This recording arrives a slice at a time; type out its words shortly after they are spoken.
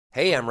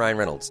Hey, I'm Ryan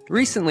Reynolds.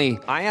 Recently,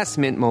 I asked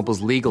Mint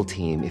Mobile's legal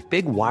team if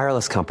big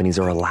wireless companies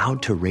are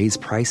allowed to raise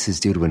prices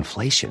due to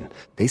inflation.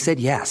 They said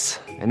yes.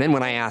 And then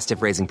when I asked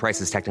if raising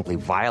prices technically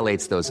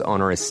violates those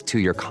onerous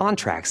two-year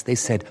contracts, they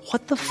said,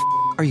 "What the f***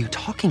 are you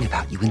talking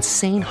about, you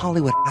insane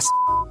Hollywood ass?"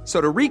 So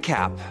to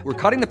recap, we're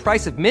cutting the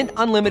price of Mint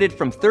Unlimited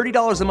from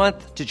 $30 a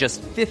month to just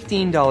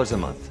 $15 a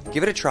month.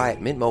 Give it a try at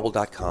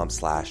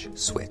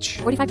mintmobile.com/switch.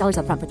 $45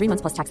 up front for 3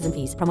 months plus taxes and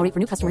fees. Promo rate for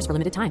new customers for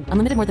limited time.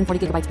 Unlimited more than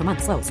 40 gigabytes per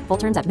month. Slows full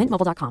terms at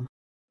mintmobile.com.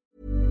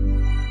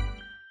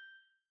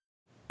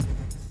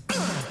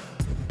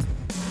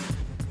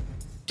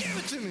 Give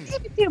it to me.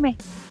 Give it to me.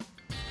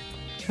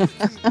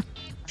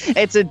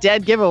 It's a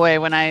dead giveaway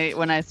when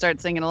I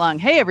start singing along.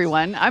 Hey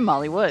everyone, I'm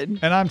Molly Wood.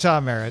 And I'm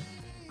Tom Merritt.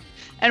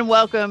 And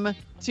welcome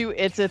to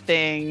It's a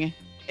Thing.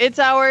 It's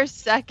our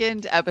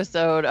second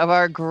episode of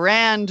our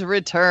grand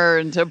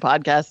return to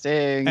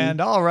podcasting.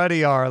 And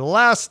already our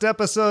last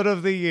episode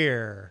of the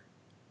year.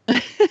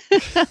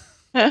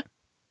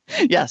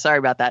 Yeah, sorry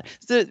about that.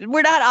 So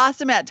we're not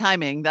awesome at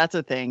timing. That's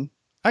a thing.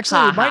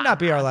 Actually, it might not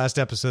be our last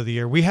episode of the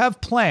year. We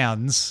have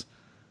plans.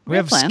 We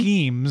have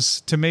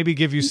schemes to maybe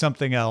give you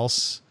something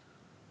else.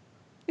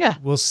 Yeah.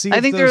 We'll see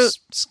if those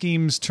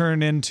schemes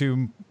turn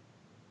into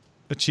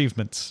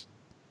achievements.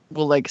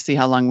 We'll see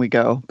how long we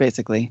go,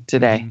 basically,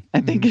 today.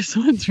 I think is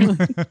what's really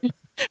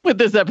with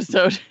this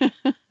episode.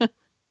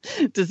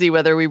 To see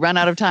whether we run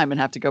out of time and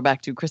have to go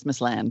back to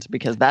Christmas land,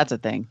 because that's a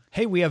thing.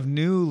 Hey, we have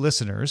new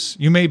listeners.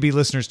 You may be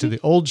listeners to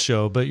the old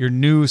show, but you're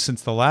new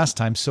since the last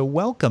time. So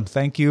welcome.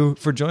 Thank you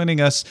for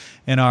joining us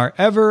in our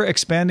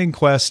ever-expanding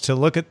quest to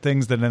look at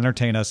things that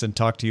entertain us and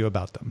talk to you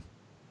about them.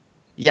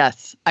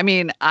 Yes. I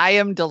mean, I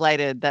am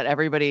delighted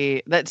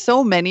that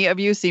so many of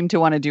you seem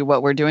to want to do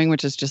what we're doing,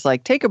 which is just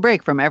take a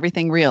break from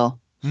everything real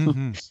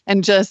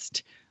and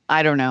just,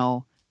 I don't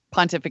know,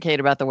 pontificate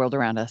about the world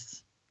around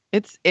us.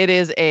 It's going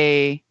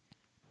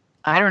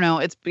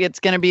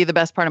to be the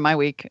best part of my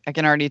week. I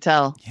can already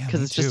tell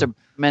because it's just a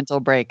mental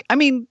break. I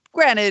mean,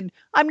 granted,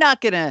 I'm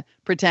not going to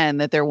pretend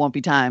that there won't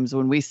be times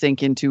when we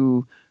sink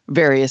into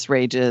various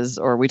rages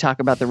or we talk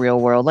about the real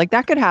world.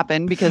 That could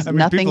happen because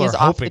nothing is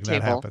off the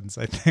table. That happens,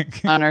 I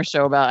think. On our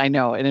show I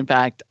know. And in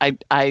fact,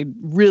 I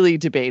really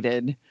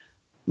debated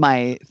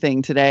my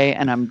thing today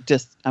and I'm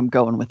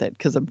going with it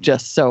because I'm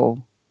just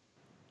so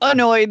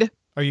annoyed.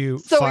 Are you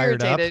so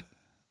fired irritated. up?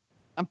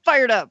 I'm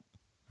fired up.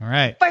 All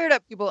right. Fired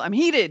up, people. I'm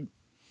heated.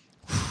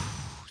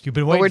 You've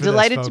been waiting But we're for this,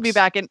 delighted folks. to be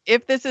back. And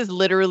if this is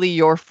literally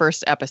your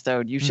first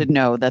episode, you should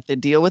know that the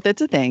deal with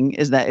It's a Thing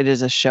is that it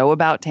is a show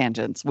about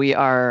tangents. We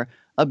are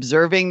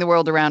observing the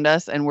world around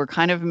us and we're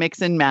kind of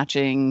mix and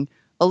matching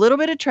a little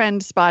bit of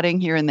trend spotting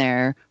here and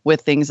there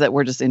with things that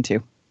we're just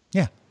into.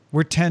 Yeah.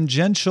 We're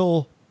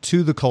tangential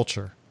to the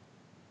culture.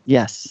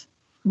 Yes.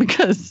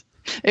 Because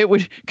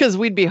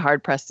we'd be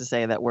hard pressed to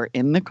say that we're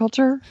in the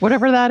culture,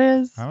 whatever that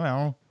is. I don't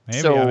know. Maybe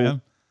So, I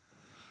am.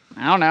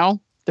 I don't know.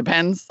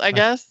 Depends, I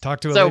guess.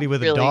 Talked to a lady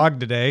with a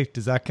dog today.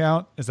 Does that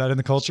count? Is that in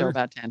the culture? Show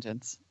about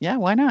tangents. Yeah,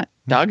 why not?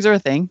 Dogs are a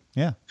thing.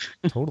 Yeah,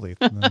 totally.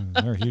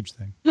 They're a huge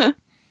thing.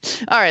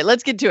 All right,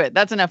 let's get to it.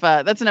 That's enough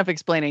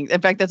explaining.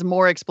 In fact, that's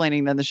more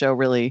explaining than the show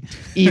really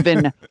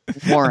even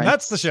warrants.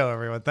 That's the show,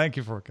 everyone. Thank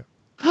you for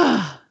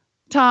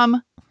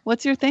Tom,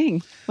 what's your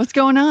thing? What's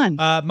going on?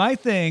 My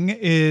thing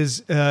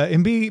is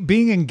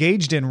being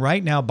engaged in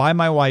right now by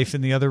my wife in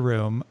the other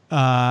room.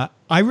 I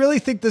really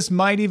think this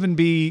might even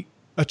be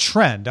a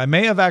trend. I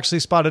may have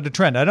actually spotted a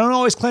trend. I don't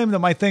always claim that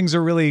my things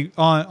are really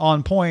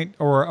on point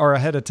or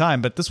ahead of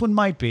time, but this one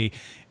might be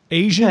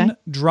Asian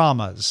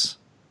dramas.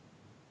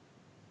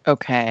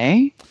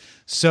 Okay.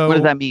 So what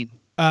does that mean?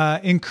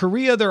 In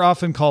Korea, they're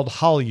often called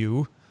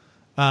Hallyu,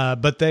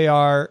 but they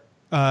are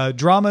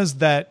dramas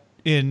that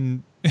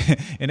in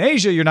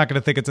Asia, you're not going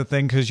to think it's a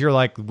thing because you're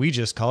like, we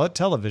just call it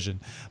television.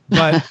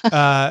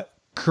 But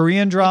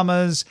Korean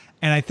dramas,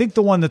 and I think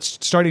the one that's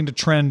starting to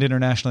trend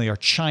internationally are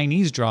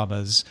Chinese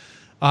dramas,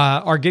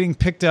 are getting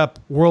picked up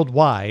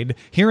worldwide.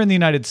 Here in the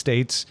United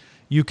States,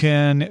 you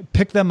can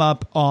pick them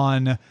up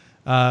on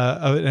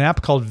an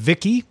app called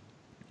Viki,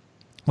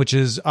 which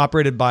is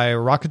operated by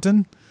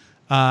Rakuten.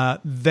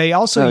 They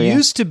also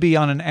used to be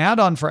on an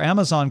add-on for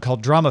Amazon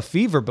called Drama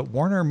Fever, but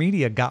Warner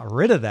Media got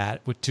rid of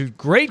that to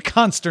great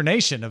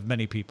consternation of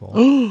many people.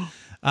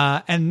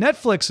 And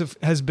Netflix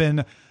has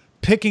been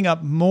picking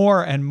up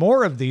more and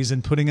more of these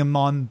and putting them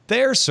on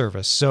their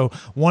service. So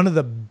one of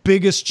the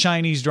biggest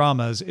Chinese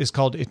dramas is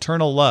called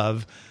Eternal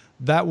Love.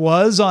 That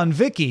was on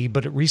Viki,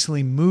 but it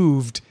recently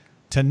moved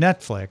to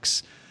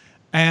Netflix.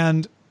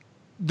 And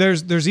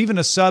there's even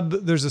a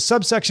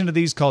subsection of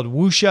these called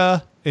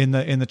wuxia in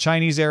the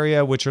Chinese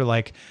area, which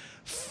are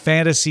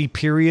fantasy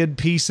period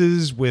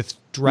pieces with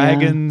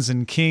dragons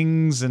and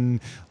kings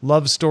and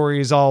love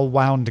stories all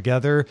wound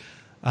together.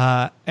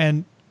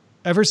 And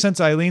ever since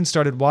Eileen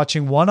started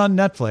watching one on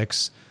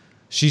Netflix,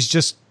 she's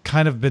just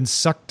kind of been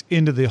sucked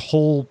into the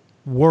whole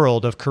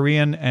world of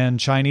Korean and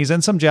Chinese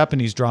and some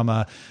Japanese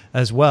drama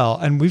as well.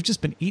 And we've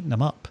just been eating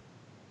them up.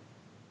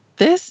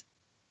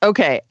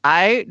 Okay,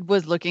 I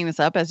was looking this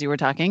up as you were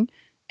talking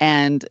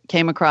and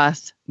came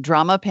across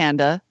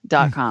dramapanda.com.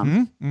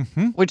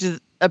 MailChimp.com, which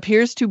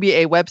appears to be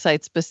a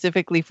website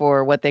specifically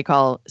for what they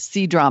call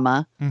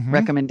C-drama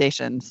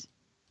recommendations.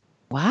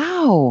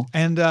 Wow.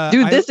 And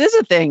dude, this is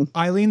a thing.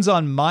 Eileen's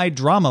on My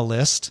Drama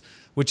List,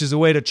 which is a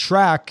way to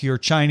track your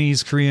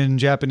Chinese, Korean,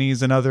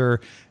 Japanese, and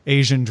other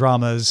Asian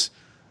dramas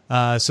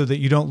so that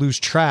you don't lose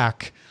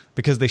track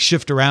because they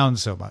shift around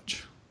so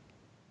much.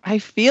 I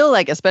feel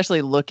like,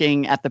 especially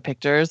looking at the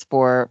pictures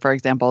for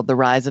example, The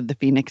Rise of the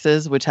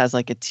Phoenixes, which has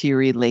like a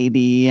teary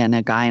lady and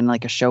a guy in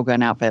like a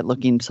shogun outfit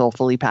looking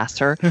soulfully past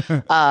her,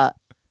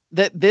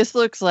 that this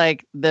looks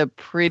like the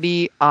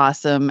pretty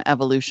awesome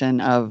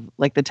evolution of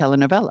like the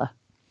telenovela.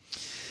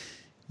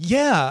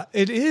 Yeah,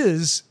 it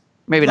is.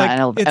 Maybe like,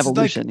 not an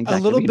evolution, like exactly.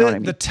 A little you know bit what I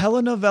mean. the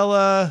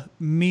telenovela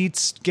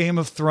meets Game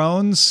of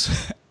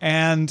Thrones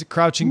and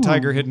Crouching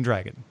Tiger, Hidden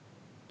Dragon.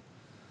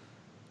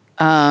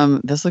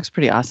 This looks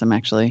pretty awesome,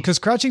 actually. Because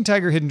Crouching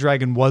Tiger, Hidden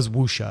Dragon was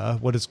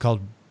wuxia, what is called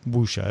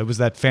wuxia. It was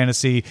that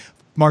fantasy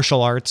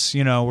martial arts,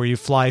 where you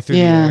fly through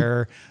the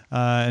air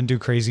and do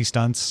crazy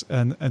stunts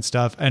and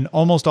stuff. And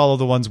almost all of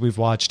the ones we've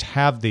watched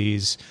have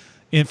these.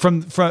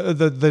 From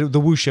the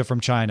wuxia from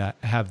China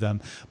have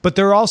them. But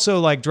there are also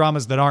like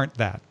dramas that aren't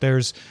that.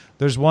 There's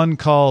one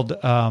called,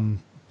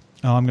 I'm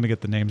going to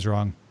get the names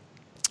wrong.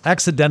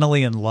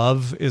 Accidentally in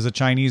Love is a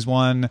Chinese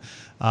one.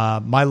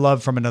 My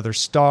Love from Another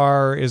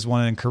Star is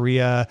one in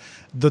Korea.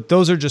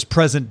 Those are just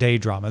present day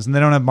dramas, and they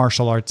don't have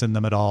martial arts in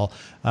them at all.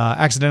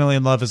 Accidentally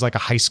in Love is like a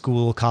high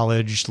school,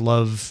 college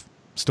love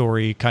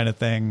story kind of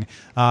thing.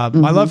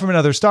 My Love from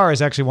Another Star is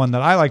actually one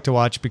that I like to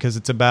watch because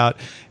it's about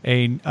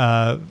a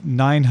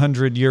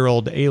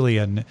 900-year-old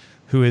alien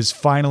who is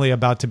finally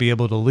about to be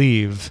able to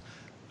leave,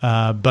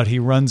 but he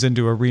runs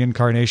into a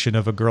reincarnation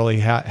of a girl he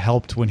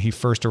helped when he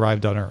first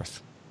arrived on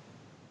Earth.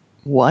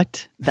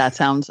 What? That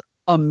sounds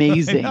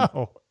amazing. I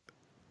know.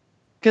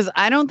 Because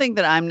I don't think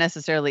that I'm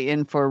necessarily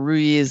in for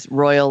Rui's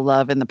royal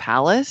love in the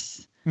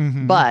palace,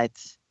 but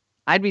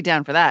I'd be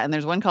down for that. And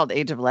there's one called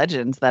Age of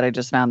Legends that I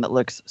just found that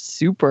looks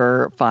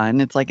super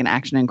fun. It's like an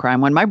action and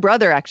crime one. My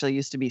brother actually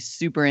used to be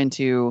super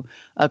into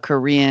a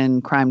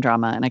Korean crime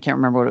drama, and I can't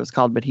remember what it was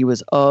called, but he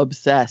was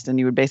obsessed, and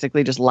he would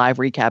basically just live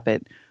recap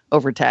it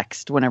over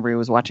text whenever he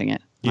was watching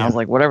it. And I was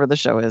like, whatever the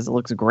show is, it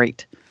looks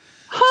great.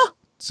 Huh.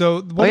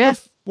 So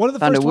one of the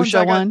Found first a ones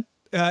I got, one.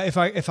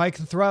 if I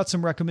can throw out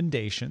some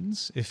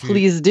recommendations,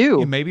 Please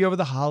do. Maybe over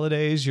the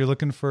holidays you're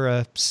looking for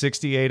a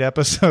 68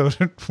 episode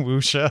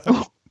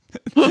wuxia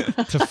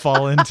to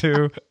fall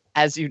into,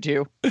 as you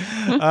do.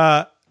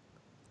 I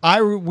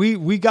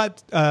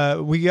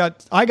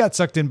got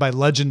sucked in by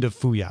Legend of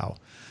Fuyao,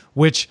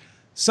 which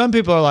some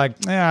people are like,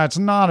 yeah, it's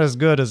not as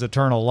good as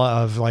Eternal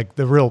Love, like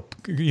the real,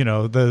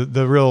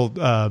 the real.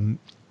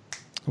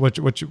 Why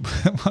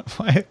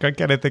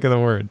can't I think of the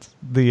words?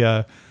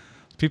 The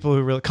people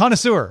who really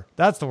connoisseur.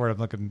 That's the word I'm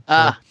looking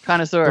for.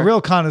 Connoisseur. The real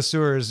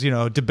connoisseurs,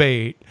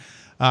 debate.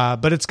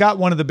 But it's got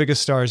one of the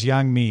biggest stars,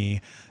 Yang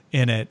Mi,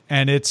 in it,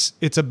 and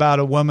it's about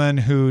a woman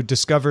who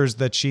discovers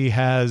that she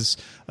has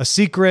a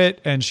secret,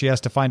 and she has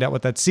to find out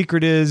what that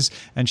secret is,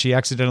 and she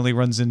accidentally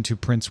runs into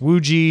Prince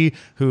Wuji,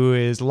 who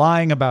is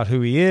lying about who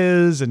he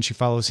is, and she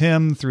follows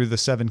him through the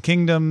 7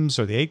 kingdoms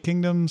or the 8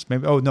 kingdoms,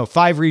 maybe. Oh no,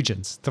 5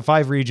 regions. The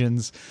 5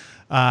 regions.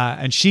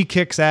 And she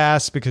kicks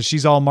ass because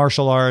she's all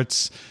martial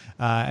arts,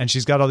 and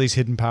she's got all these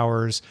hidden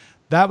powers.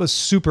 That was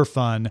super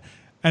fun.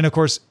 And of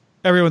course,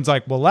 everyone's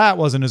like, well, that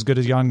wasn't as good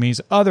as Yang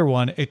Mi's other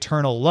one,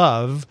 Eternal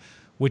Love,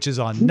 which is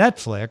on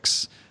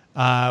Netflix,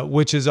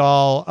 which is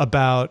all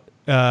about,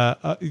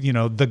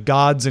 the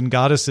gods and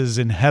goddesses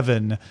in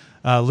heaven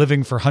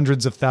living for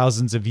hundreds of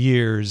thousands of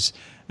years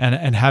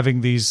and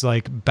having these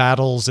like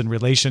battles and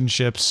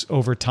relationships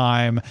over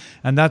time.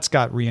 And that's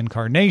got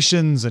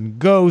reincarnations and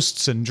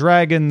ghosts and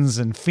dragons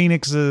and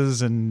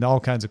phoenixes and all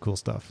kinds of cool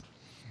stuff.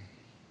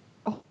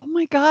 Oh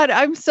my God,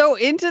 I'm so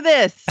into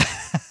this.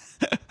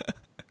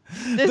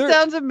 This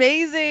sounds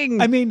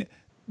amazing. I mean,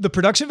 the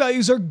production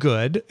values are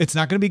good. It's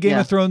not going to be Game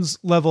of Thrones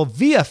level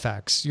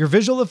VFX. Your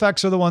visual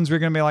effects are the ones where you're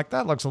going to be like,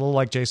 that looks a little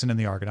like Jason and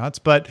the Argonauts.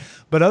 But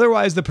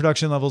otherwise, the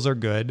production levels are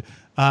good.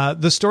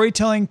 The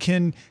storytelling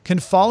can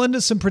fall into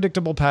some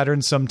predictable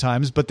patterns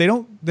sometimes, but they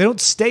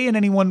don't stay in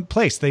any one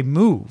place. They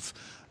move.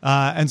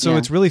 And so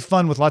it's really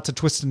fun with lots of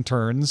twists and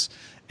turns.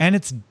 And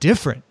it's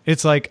different.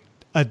 It's like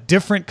a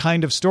different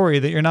kind of story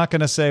that you're not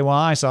going to say, well,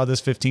 I saw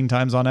this 15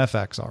 times on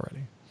FX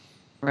already.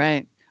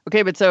 Right.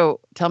 Okay, but so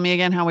tell me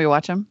again how we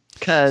watch them,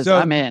 because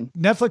I'm in.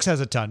 Netflix has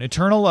a ton.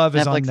 Eternal Love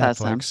is on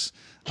Netflix.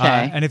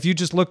 Okay. And if you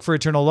just look for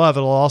Eternal Love,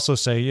 it'll also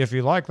say, if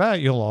you like that,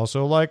 you'll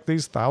also like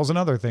these 1,000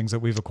 other things that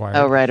we've acquired.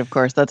 Oh, right. Of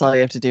course. That's all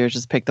you have to do is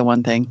just pick the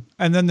one thing.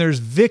 And then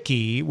there's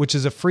Viki, which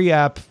is a free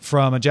app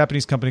from a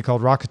Japanese company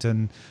called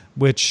Rakuten,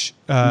 which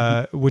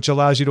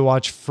allows you to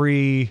watch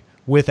free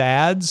with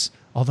ads.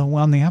 Although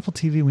on the Apple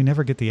TV, we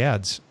never get the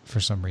ads for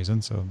some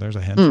reason. So there's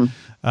a hint.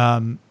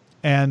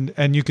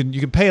 And you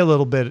can pay a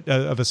little bit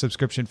of a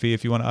subscription fee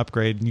if you want to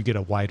upgrade, and you get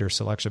a wider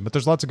selection. But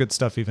there's lots of good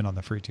stuff even on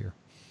the free tier.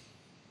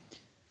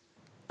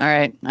 All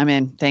right, I'm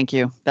in. Thank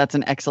you. That's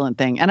an excellent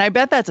thing. And I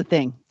bet that's a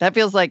thing. That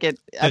feels like it.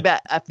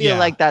 I feel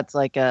like that's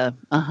like a,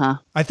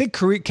 I think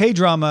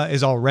K-drama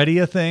is already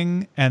a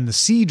thing, and the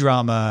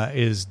C-drama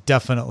is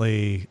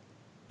definitely,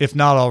 if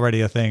not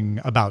already a thing,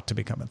 about to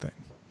become a thing.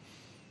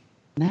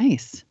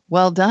 Nice.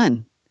 Well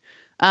done.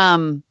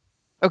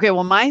 Okay,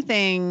 well, my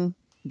thing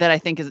that I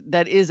think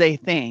is a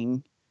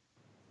thing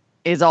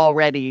is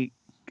already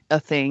a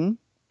thing,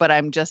 but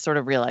I'm just sort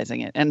of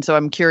realizing it. And so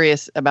I'm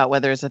curious about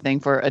whether it's a thing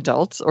for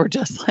adults or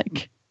just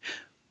like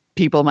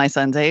people my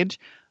son's age.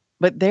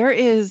 But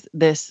there's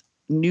this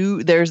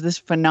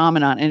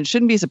phenomenon, and it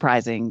shouldn't be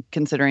surprising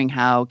considering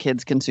how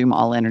kids consume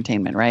all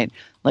entertainment, right?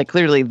 Like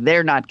clearly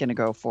they're not going to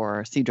go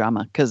for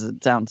C-drama because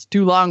it sounds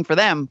too long for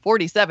them.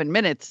 47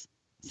 minutes,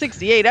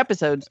 68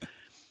 episodes.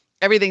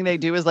 Everything they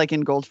do is like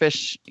in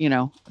goldfish,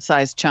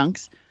 sized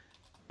chunks.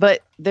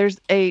 But there's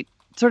a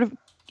sort of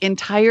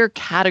entire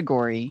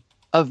category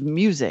of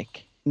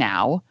music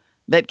now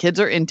that kids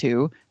are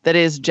into that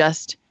is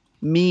just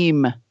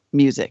meme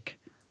music.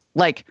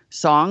 Like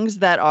songs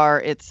that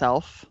are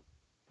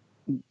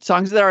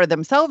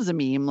themselves a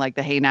meme, like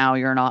the "Hey Now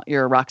You're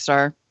a Rock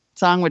Star"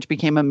 song, which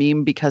became a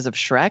meme because of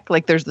Shrek.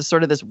 Like there's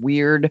this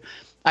weird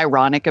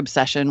ironic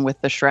obsession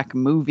with the Shrek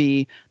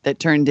movie that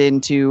turned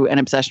into an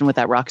obsession with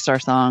that rock star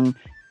song,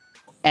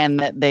 and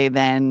that they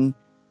then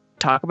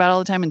talk about all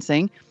the time and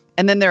sing.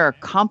 And then there are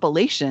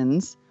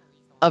compilations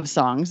of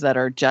songs that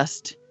are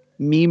just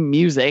meme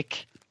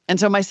music. And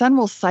so my son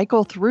will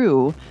cycle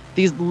through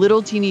these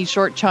little teeny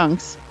short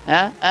chunks.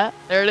 There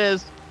it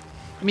is.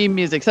 Meme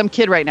music. Some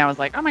kid right now is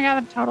like, oh my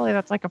God,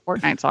 that's like a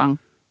Fortnite song.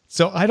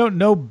 So I don't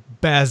know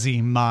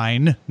Bazzy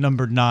Mine,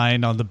 number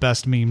 9 on the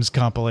Best Memes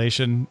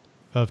compilation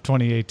of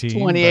 2018.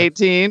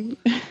 2018.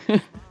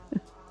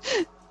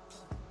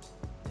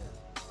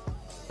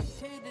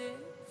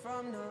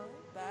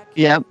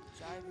 Yep.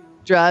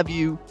 Drive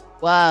you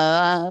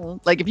wild.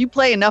 Like if you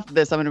play enough of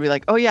this, I'm going to be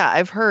like, oh yeah,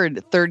 I've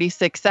heard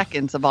 36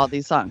 seconds of all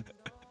these songs.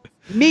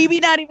 Maybe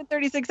not even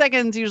 36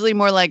 seconds, usually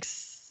more like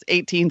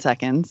 18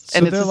 seconds. So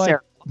and it's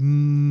hysterical. Like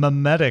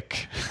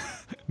mimetic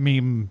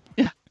meme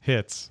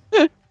hits.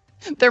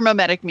 They're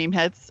mimetic meme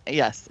hits.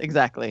 Yes,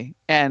 exactly.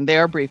 And they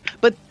are brief.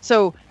 But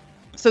so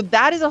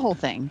that is a whole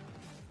thing.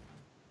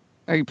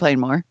 Are you playing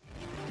more?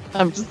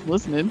 I'm just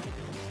listening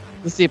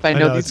to see if I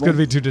know these. It's going to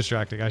be too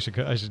distracting. I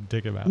should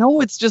take it out.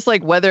 No, it's just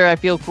like whether I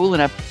feel cool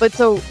enough. But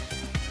so,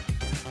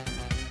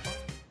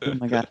 oh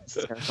my God, it's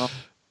hysterical.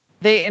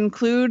 They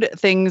include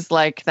things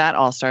like that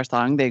All-Star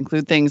song. They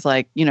include things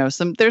like,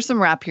 there's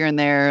some rap here and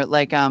there.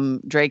 Like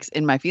Drake's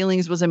 "In My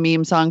Feelings" was a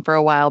meme song for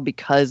a while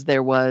because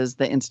there was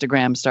the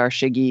Instagram star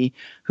Shiggy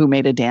who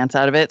made a dance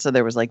out of it. So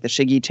there was like the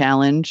Shiggy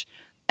challenge.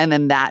 And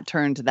then that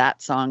turned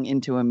that song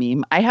into a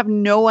meme. I have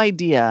no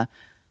idea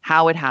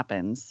how it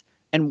happens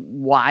and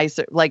why.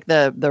 So, like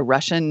the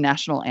Russian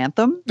national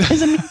anthem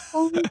is a meme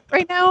song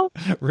right now.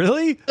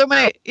 Really?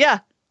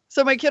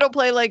 So my kid will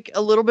play like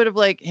a little bit of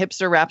like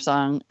hipster rap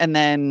song and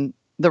then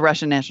the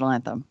Russian national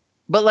anthem,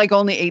 but like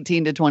only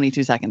 18 to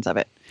 22 seconds of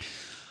it.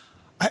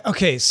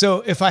 Okay,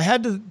 so if I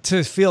had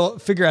to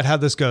figure out how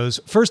this goes,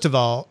 first of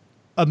all,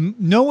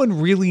 no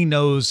one really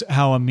knows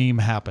how a meme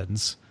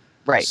happens.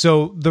 Right.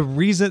 So the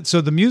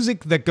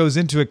music that goes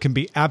into it can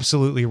be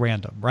absolutely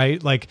random,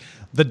 right? Like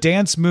the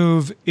dance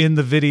move in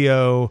the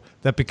video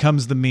that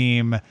becomes the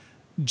meme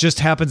just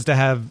happens to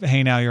have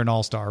 "Hey Now You're an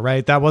All-Star,"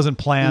 right? That wasn't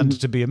planned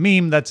to be a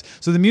meme.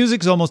 So the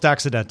music's almost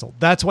accidental.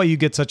 That's why you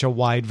get such a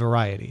wide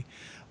variety.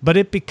 But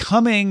it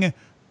becoming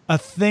a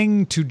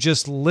thing to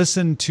just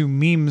listen to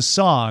meme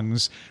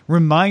songs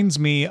reminds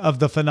me of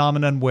the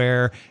phenomenon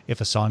where if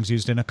a song's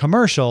used in a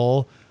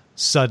commercial,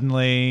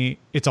 suddenly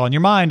it's on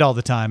your mind all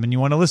the time and you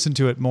want to listen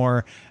to it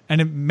more. And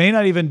it may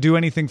not even do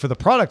anything for the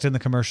product in the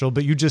commercial,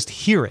 but you just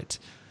hear it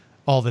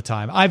all the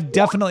time. I've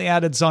definitely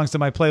added songs to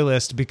my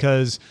playlist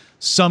because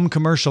some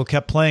commercial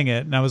kept playing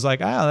it and I was like,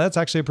 that's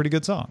actually a pretty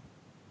good song.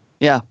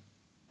 Yeah.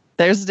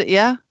 I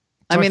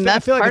mean, that's I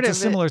feel like part it's a of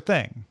similar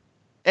thing.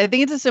 I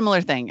think it's a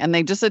similar thing, and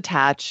they just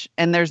attach,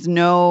 and there's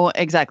no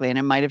exactly, and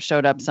it might have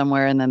showed up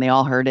somewhere and then they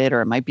all heard it,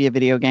 or it might be a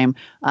video game.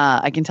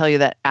 I can tell you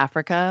that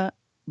 "Africa"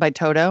 by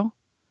Toto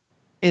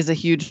is a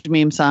huge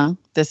meme song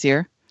this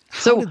year.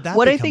 How did that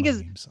what I become think a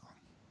is meme song?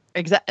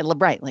 Exactly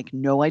right, like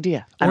no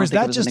idea. Or is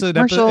that just is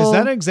that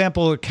an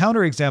example, a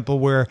counterexample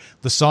where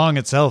the song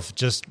itself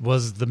just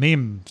was the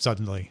meme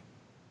suddenly?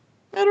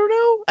 I don't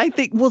know. I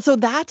think, so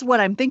that's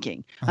what I'm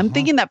thinking. I'm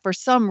thinking that for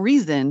some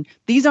reason,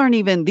 these are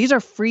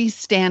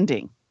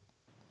freestanding,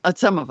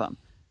 some of them.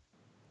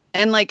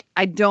 And like,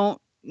 I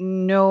don't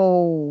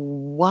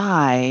know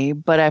why,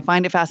 but I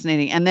find it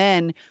fascinating. And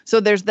then,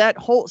 there's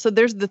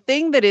the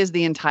thing that is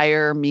the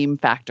entire meme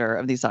factor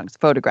of these songs.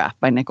 "Photograph"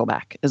 by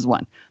Nickelback is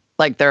one.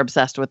 Like they're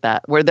obsessed with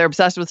that, where they're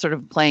obsessed with sort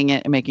of playing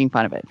it and making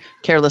fun of it.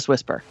 "Careless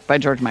Whisper" by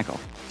George Michael.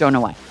 Don't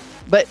know why.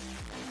 But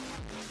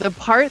the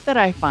part that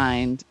I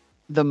find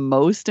the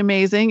most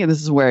amazing, and this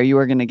is where you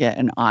are going to get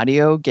an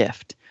audio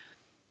gift.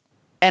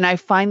 And I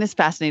find this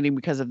fascinating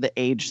because of the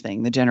age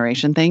thing, the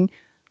generation thing.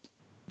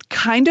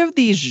 Kind of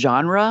the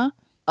genre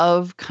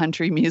of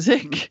country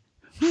music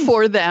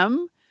for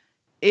them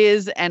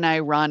is an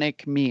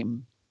ironic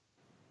meme.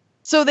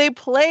 So they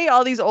play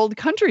all these old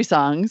country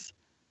songs,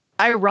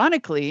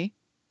 ironically,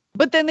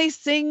 but then they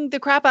sing the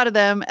crap out of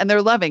them and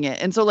they're loving it.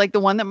 And so like the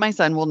one that my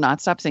son will not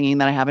stop singing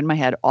that I have in my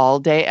head all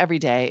day, every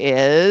day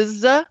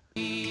is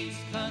These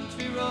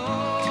country roads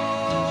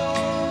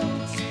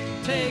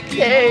take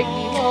me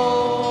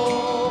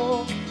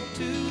home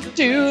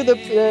to the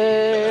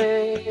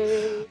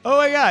place. Oh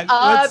my God.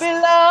 I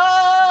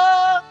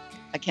belong.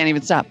 I can't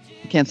even stop.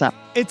 I can't stop.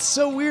 It's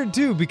so weird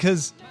too,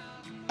 because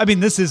I mean,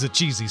 this is a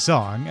cheesy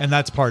song, and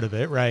that's part of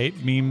it, right?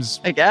 Memes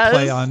I guess.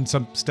 play on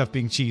some stuff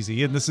being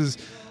cheesy, and this is,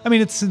 I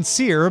mean, it's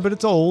sincere, but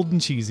it's old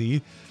and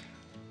cheesy.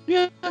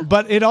 Yeah.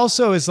 But it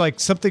also is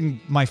like something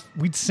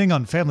we'd sing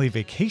on family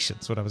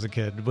vacations when I was a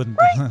kid, when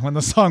when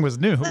the song was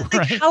new, Like,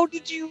 right? how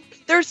did you?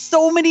 There's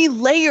so many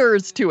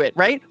layers to it,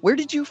 right? Where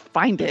did you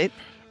find it?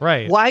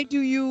 Right. Why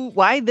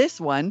this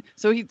one?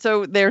 So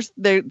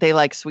they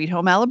like Sweet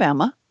Home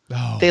Alabama.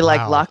 Oh, They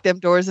like wow. lock them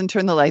doors and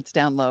turn the lights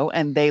down low,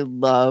 and they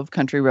love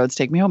Country Roads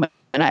Take Me Home.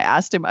 And I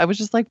asked him, I was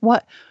just like,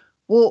 what?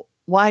 Well,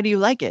 why do you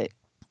like it?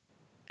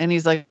 And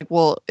he's like,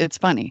 well, it's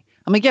funny.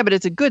 I'm like, yeah, but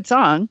it's a good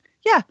song.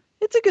 Yeah,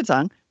 it's a good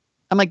song.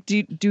 I'm like,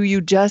 do you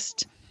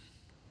just...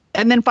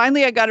 And then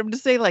finally I got him to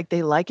say like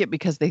they like it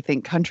because they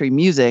think country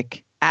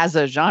music as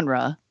a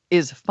genre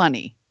is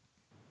funny.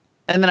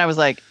 And then I was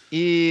like,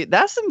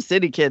 that's some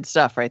city kid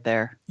stuff right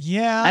there.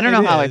 Yeah, I don't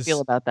know it how I is.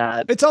 feel about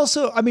that. It's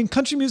also, I mean,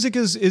 country music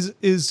is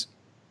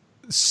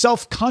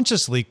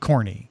self-consciously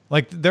corny.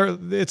 Like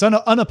it's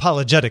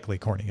unapologetically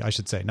corny, I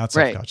should say, not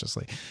Right.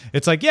 self-consciously.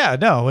 It's like, yeah,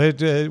 no,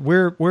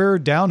 we're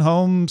down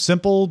home,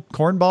 simple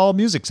cornball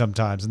music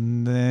sometimes,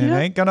 and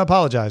I ain't gonna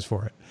apologize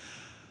for it.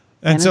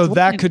 And so it's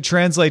that funny. could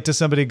translate to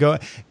somebody going,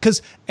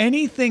 because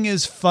anything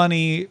is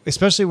funny,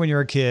 especially when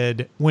you're a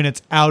kid, when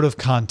it's out of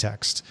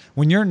context,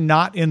 when you're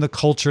not in the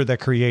culture that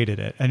created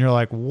it. And you're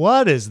like,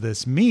 what does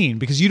this mean?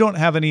 Because you don't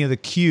have any of the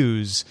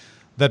cues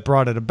that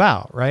brought it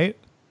about, right?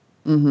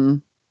 Mm-hmm.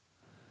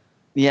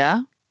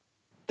 Yeah,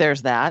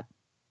 there's that.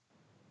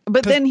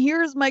 But then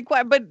here's my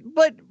question.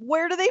 But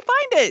where do they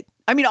find it?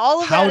 I mean,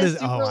 all of that is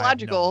super I have no-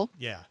 logical.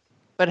 Yeah.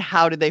 But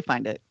how did they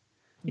find it?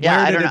 Yeah,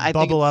 Where I did don't know. it I think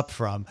bubble it's- up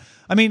from?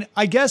 I mean,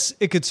 I guess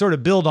it could sort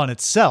of build on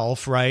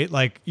itself, right?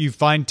 Like you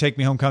find Take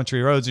Me Home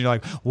Country Roads and you're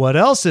like, what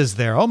else is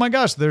there? Oh my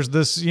gosh, there's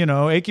this,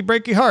 Achy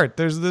Breaky Heart.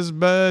 There's this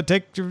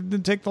take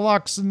the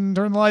locks and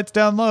turn the lights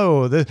down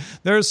low.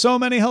 There's so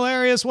many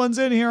hilarious ones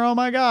in here. Oh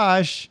my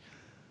gosh.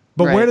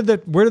 But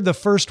Right. where did the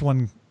first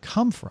one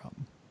come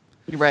from?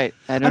 Right.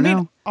 I don't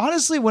know.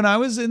 Honestly, when I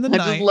was in the, I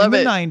just love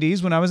it.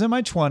 90s, when I was in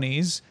my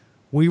 20s,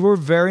 we were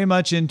very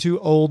much into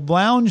old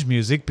lounge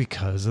music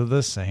because of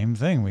the same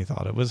thing. We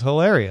thought it was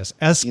hilarious.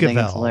 think it's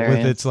Esquivel hilarious?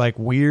 with its like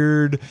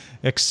weird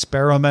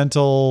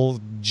experimental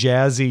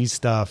jazzy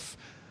stuff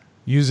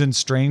using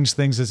strange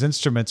things as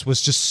instruments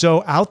was just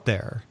so out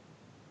there.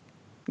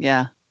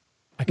 Yeah.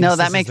 I guess No, this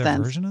that is makes their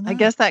sense. version of I that?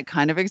 guess that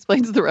kind of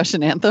explains the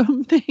Russian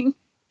anthem thing.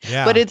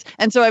 Yeah. But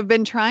so I've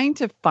been trying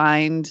to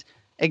find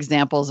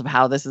examples of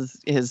how this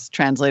is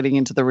translating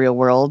into the real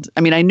world.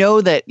 I mean, I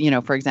know that,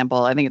 for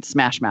example, I think it's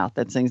Smash Mouth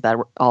that sings that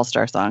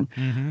All-Star song.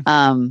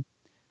 Mm-hmm.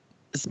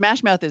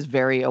 Smash Mouth is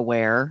very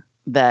aware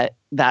that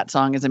that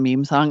song is a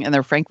meme song, and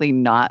they're frankly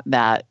not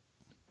that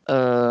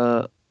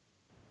cool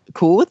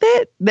with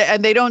it.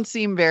 And they don't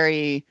seem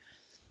very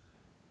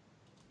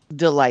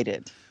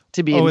delighted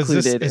to be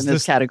included in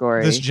this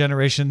category. This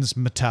generation's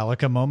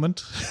Metallica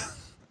moment.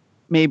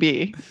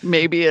 Maybe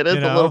it is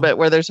a little bit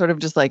where they're sort of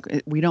just like,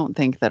 we don't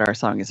think that our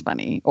song is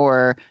funny,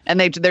 and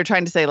they're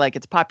trying to say like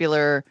it's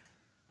popular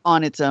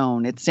on its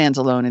own, it stands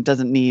alone, it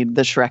doesn't need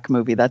the Shrek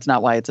movie. That's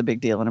not why it's a big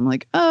deal. And I'm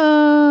like,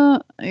 yeah,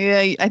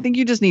 I think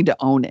you just need to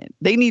own it.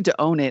 They need to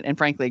own it and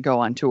frankly go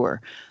on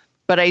tour.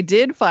 But I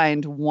did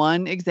find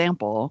one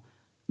example.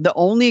 The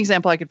only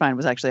example I could find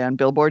was actually on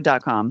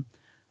Billboard.com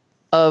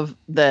of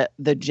the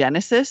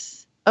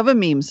genesis of a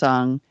meme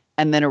song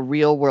and then a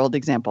real world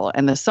example.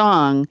 And the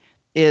song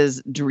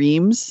is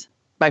Dreams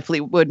by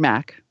Fleetwood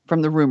Mac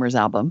from the Rumors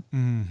album.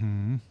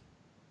 Mm-hmm.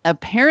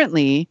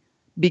 Apparently,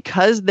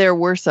 because there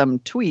were some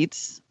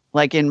tweets,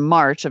 like in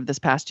March of this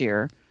past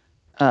year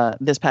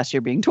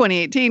being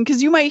 2018,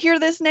 because you might hear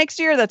this next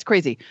year, that's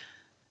crazy,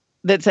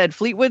 that said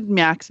Fleetwood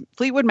Mac's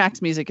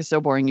music is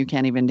so boring you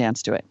can't even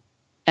dance to it.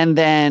 And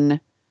then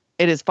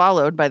it is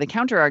followed by the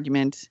counter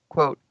argument,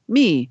 quote,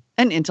 me,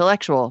 an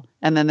intellectual.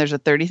 And then there's a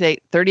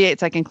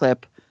 38-second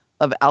clip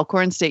of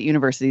Alcorn State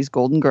University's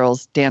Golden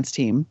Girls dance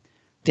team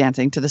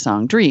dancing to the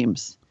song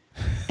Dreams.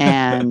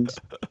 And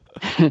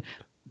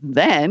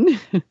then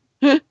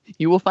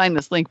you will find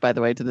this link, by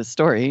the way, to this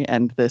story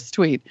and this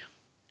tweet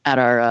at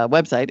our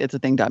website,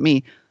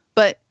 it'sathing.me.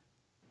 But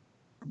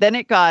then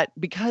it got,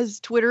 because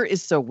Twitter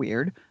is so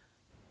weird,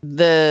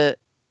 the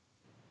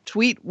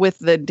tweet with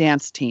the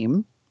dance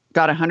team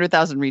got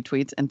 100,000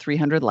 retweets and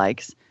 300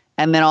 likes.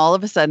 And then all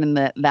of a sudden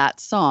that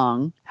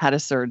song had a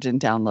surge in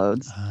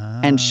downloads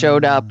and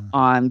showed up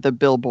on the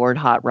Billboard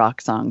Hot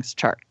Rock Songs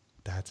chart.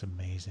 That's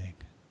amazing.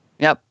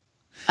 Yep.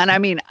 And I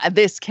mean,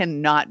 this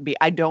cannot be.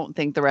 I don't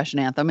think the Russian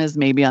anthem is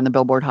maybe on the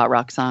Billboard Hot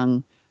Rock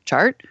Song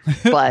chart,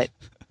 but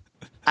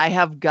I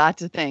have got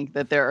to think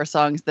that there are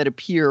songs that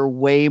appear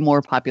way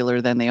more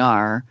popular than they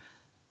are.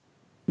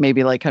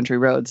 Maybe like Country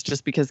Roads,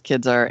 just because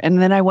kids are.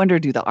 And then I wonder,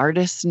 do the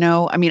artists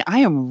know? I mean, I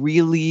am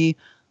really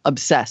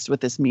obsessed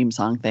with this meme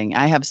song thing.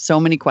 I have so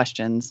many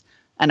questions,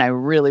 and I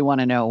really want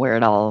to know where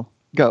it all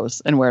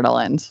goes and where it all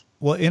ends.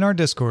 Well, in our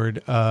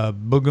Discord,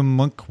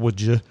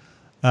 Boogamunkwudja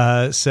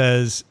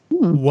says,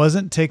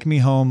 wasn't Take Me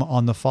Home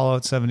on the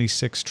Fallout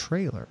 76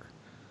 trailer?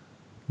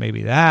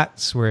 Maybe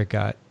that's where it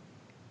got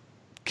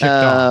kicked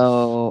off.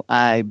 Oh,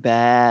 I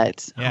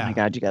bet. Yeah. Oh my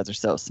God, you guys are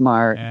so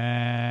smart.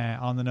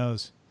 On the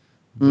nose.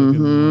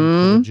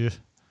 Mhm.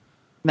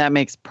 That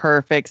makes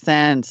perfect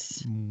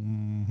sense.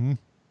 Mm-hmm.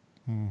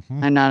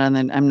 Mm-hmm.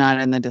 I'm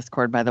not in the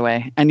Discord, by the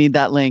way. I need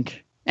that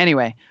link.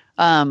 Anyway,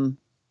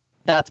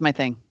 that's my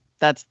thing.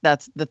 That's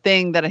the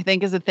thing that I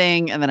think is a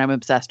thing and that I'm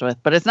obsessed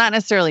with. But it's not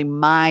necessarily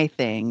my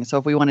thing. So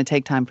if we want to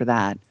take time for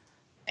that,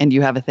 and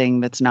you have a thing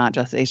that's not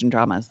just Asian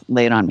dramas,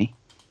 lay it on me.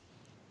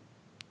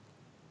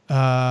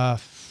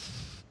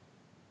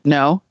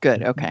 No?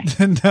 Good. Okay.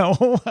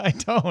 No, I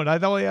don't. I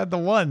only had the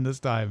one this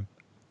time.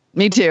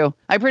 Me too.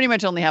 I pretty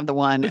much only have the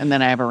one, and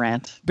then I have a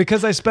rant.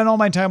 Because I spent all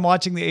my time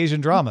watching the Asian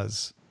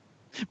dramas.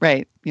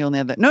 Right. You only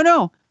have that.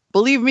 No.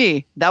 Believe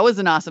me, that was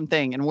an awesome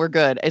thing, and we're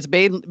good. It's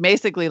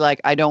basically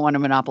like I don't want to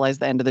monopolize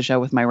the end of the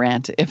show with my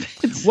rant.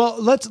 If it's Well,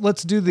 let's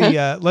do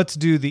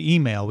the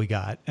email we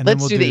got, and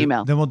Let's do the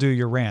email. Then we'll do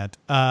your rant.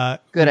 Good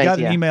we got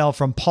idea. an email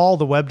from Paul,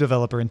 the web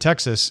developer in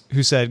Texas,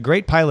 who said,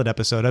 "Great pilot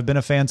episode. I've been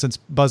a fan since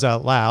Buzz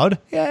Out Loud.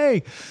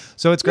 Yay!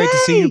 So it's great to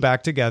see you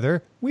back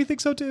together. We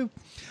think so too."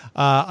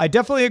 I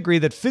definitely agree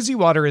that fizzy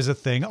water is a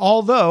thing,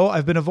 although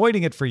I've been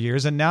avoiding it for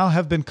years and now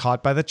have been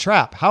caught by the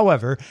trap.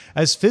 However,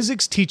 as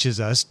physics teaches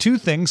us, two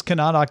things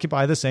cannot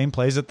occupy the same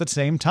place at the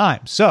same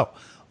time. So,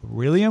 a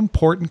really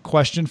important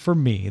question for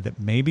me that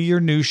maybe your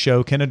new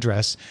show can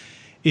address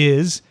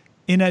is,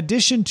 in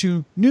addition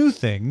to new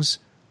things,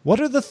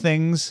 what are the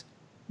things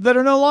that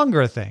are no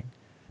longer a thing?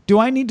 Do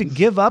I need to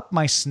give up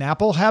my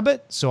Snapple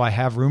habit so I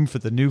have room for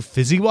the new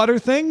fizzy water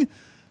thing?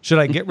 Should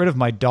I get rid of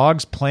my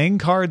dog's playing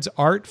cards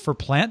art for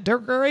plant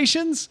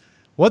decorations?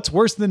 What's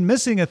worse than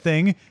missing a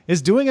thing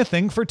is doing a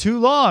thing for too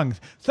long.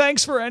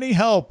 Thanks for any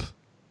help.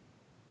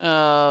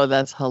 Oh,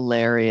 that's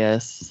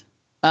hilarious.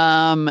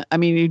 I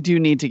mean, you do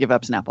need to give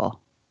up Snapple.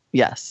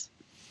 Yes.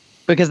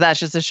 Because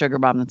that's just a sugar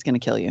bomb that's going to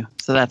kill you.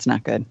 So that's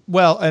not good.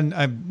 Well, and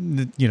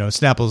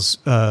Snapple's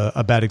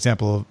a bad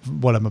example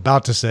of what I'm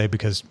about to say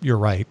because you're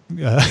right.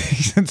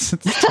 It's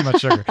too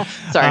much sugar.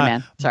 Sorry,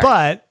 man. Sorry.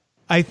 But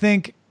I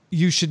think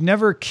you should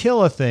never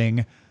kill a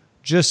thing,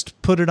 just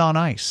put it on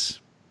ice.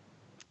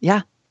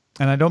 Yeah.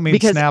 And I don't mean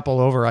Snapple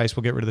over ice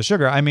will get rid of the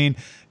sugar. I mean,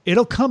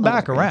 it'll come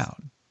back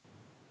around.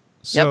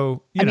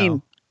 So, I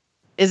mean,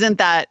 is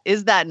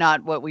that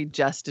not what we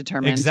just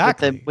determined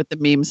exactly with the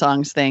meme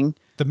songs thing?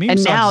 The meme and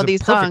songs now is a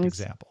these perfect songs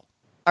example.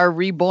 Are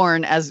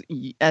reborn as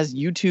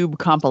YouTube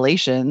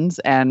compilations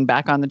and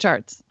back on the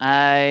charts.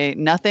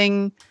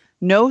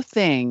 No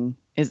thing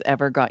is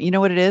ever gone. You know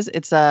what it is?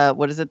 It's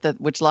what is it?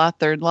 Which law?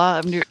 Third law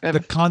of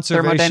the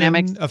conservation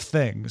thermodynamics of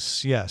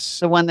things. Yes,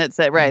 the one that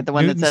said The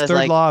one Newton's that says third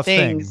like law of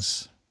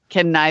things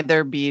can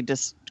neither be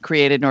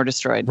created nor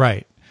destroyed.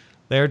 Right.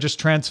 They are just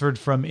transferred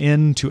from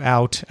in to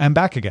out and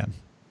back again.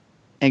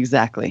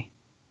 Exactly.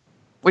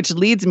 Which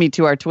leads me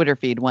to our Twitter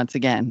feed once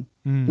again,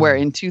 where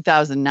in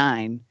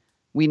 2009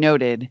 we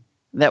noted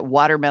that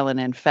watermelon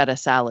and feta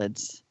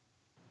salads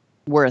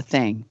were a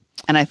thing.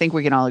 And I think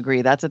we can all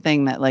agree that's a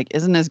thing that like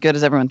isn't as good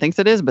as everyone thinks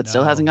it is, but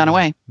still hasn't gone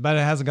away. But it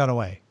hasn't gone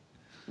away.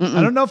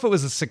 I don't know if it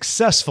was a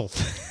successful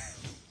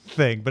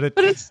thing, but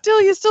it's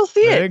still, you still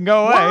see it. It didn't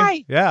go away.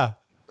 Why? Yeah.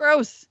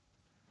 Gross.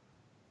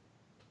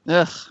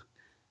 Ugh.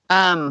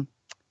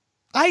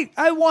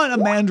 I want a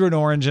mandarin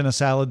orange in a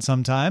salad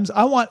sometimes.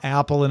 I want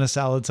apple in a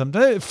salad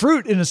sometimes.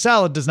 Fruit in a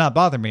salad does not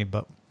bother me,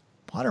 but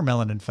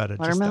watermelon and feta.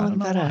 Watermelon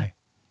and feta. Why.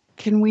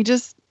 Can we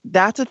just?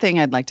 That's a thing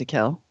I'd like to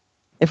kill.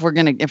 If we're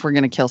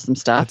gonna kill some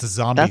stuff, it's a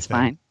zombie. That's thing.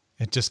 fine.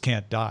 It just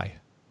can't die.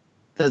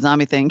 The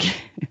zombie thing.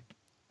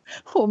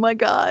 Oh my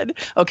God.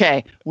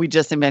 Okay, we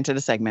just invented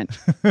a segment.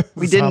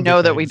 We didn't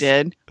know that we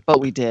did, but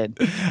we did,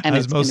 and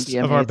as it's most going to be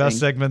of amazing. our best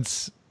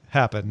segments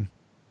happen.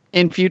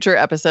 In future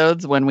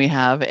episodes, when we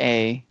have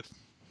a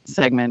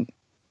segment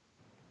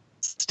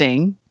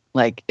sting,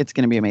 like it's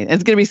going to be amazing.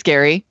 It's going to be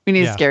scary. We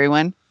need a scary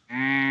one.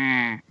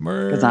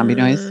 The zombie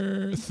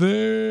noise.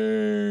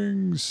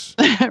 Things.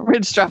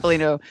 Rich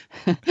Straffolino.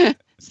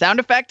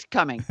 Sound effect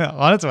coming.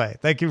 On its way.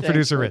 Thank you, Thanks,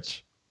 producer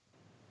Rich.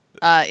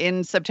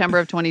 In September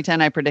of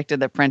 2010, I predicted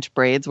that French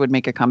braids would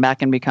make a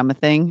comeback and become a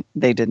thing.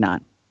 They did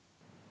not.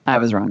 I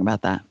was wrong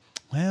about that.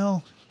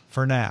 Well,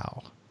 for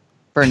now.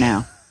 For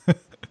now.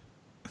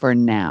 For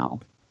now.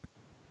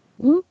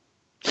 All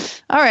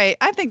right.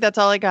 I think that's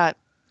all I got.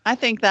 I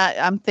think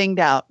that I'm thinged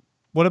out.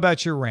 What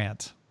about your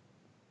rant?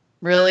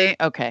 Really?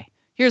 Okay.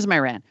 Here's my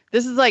rant.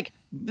 This is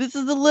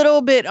a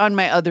little bit on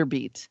my other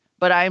beat,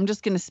 but I'm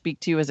just going to speak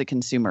to you as a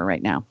consumer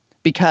right now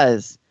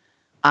because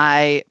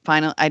I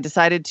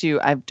decided to,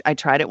 I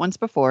tried it once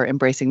before,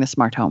 embracing the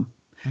smart home,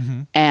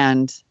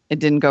 and it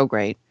didn't go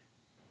great.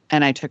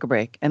 And I took a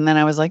break, and then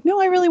I was like,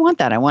 no, I really want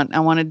that. I want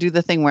to do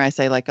the thing where I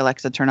say like,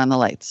 Alexa, turn on the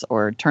lights,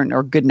 or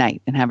good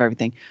night, and have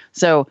everything.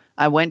 So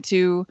I went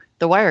to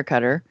the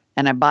Wirecutter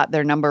and I bought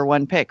their number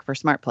one pick for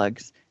smart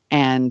plugs,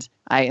 and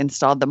I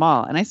installed them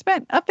all. And I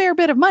spent a fair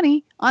bit of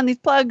money on these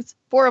plugs,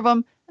 4 of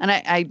them. And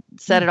I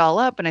set it all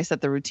up, and I set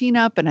the routine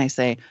up, and I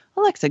say,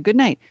 Alexa, good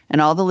night. And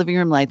all the living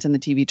room lights and the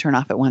TV turn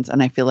off at once.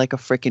 And I feel like a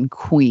freaking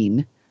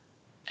queen.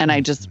 And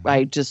I just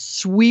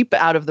sweep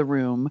out of the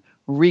room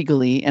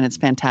regally, and it's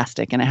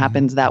fantastic. And it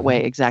happens that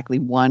way exactly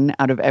 1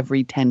 out of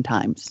every 10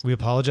 times. We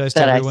apologize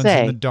to everyone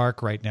in the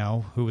dark right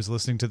now who was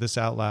listening to this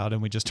out loud,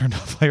 and we just turned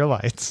off all your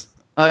lights.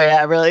 Oh,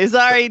 yeah, really?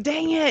 Sorry.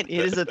 Dang it. It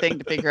is a thing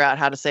to figure out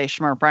how to say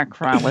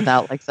schmurprak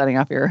without like setting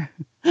off your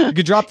You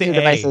could drop the A.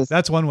 devices.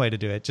 That's one way to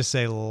do it. Just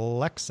say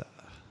Alexa.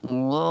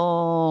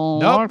 Well,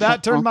 Nope,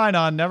 that turned mine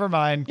on. Never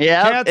mind.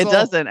 Yeah, Cancel. it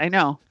doesn't. I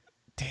know.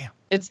 Damn.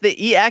 It's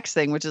the EX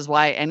thing, which is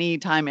why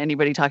anytime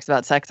anybody talks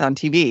about sex on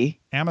TV,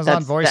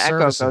 Amazon Voice the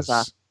echo Services. goes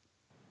off.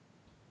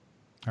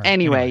 All right,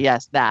 Anyway,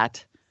 yes,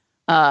 that.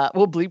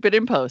 We'll bleep it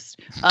in post.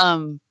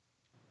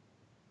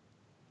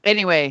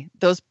 Anyway,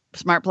 those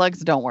smart plugs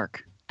don't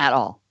work at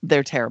all.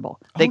 They're terrible.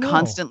 They no.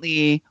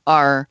 constantly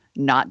are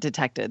not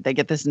detected. They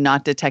get this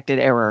not detected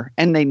error,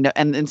 and they know,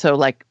 and so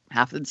like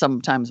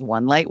sometimes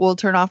one light will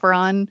turn off or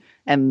on,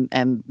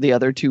 and the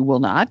other 2 will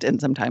not,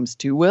 and sometimes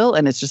 2 will,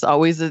 and it's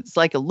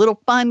like a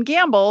little fun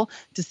gamble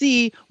to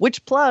see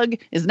which plug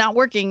is not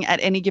working at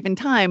any given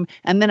time.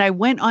 And then I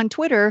went on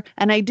Twitter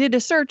and I did a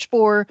search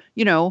for,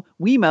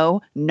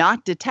 Wemo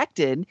not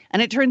detected,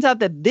 and it turns out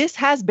that this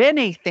has been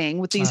a thing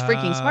with these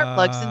freaking smart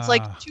plugs since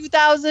like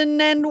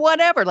 2000 and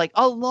whatever, like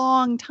a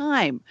long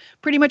time,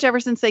 pretty much ever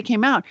since they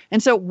came out.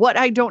 And so what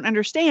I don't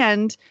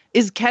understand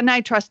is, can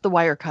I trust the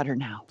Wirecutter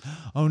now?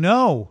 Oh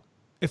no!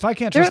 If I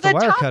can't trust the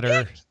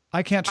Wirecutter,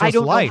 I can't trust I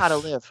don't life. know how to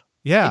live.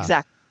 Yeah,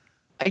 exactly.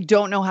 I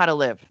don't know how to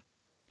live.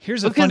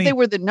 Because they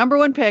were the number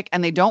one pick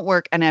and they don't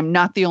work, and I'm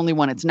not the only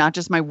one. It's not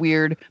just my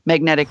weird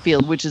magnetic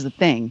field, which is a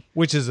thing.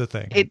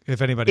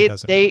 If anybody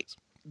doesn't,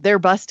 they're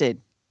busted.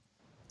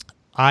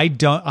 I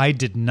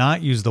did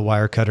not use the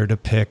Wirecutter to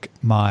pick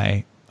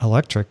my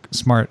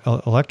smart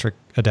electric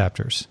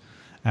adapters,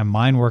 and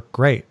mine worked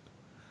great.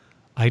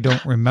 I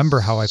don't remember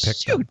how I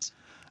picked them.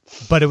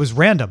 But it was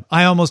random.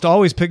 I almost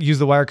always use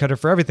the Wirecutter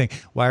for everything.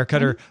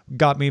 Wirecutter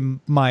got me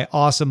my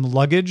awesome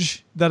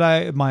luggage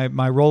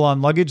my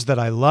roll-on luggage that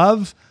I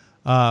love.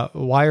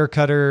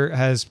 Wirecutter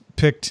has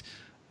picked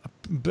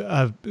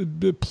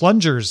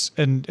plungers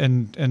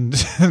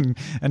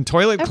and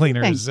toilet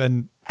cleaners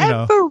and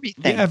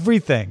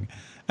everything.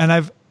 And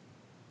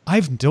I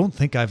don't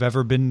think I've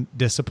ever been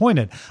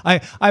disappointed.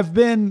 I've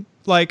been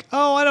like,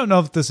 oh, I don't know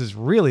if this is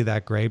really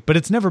that great, but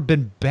it's never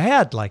been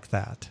bad like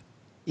that.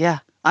 Yeah.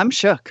 I'm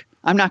shook.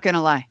 I'm not going to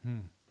lie.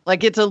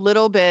 Like, it's a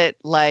little bit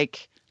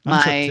like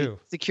my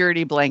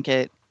security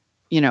blanket,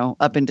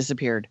 up and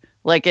disappeared.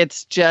 Like,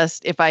 it's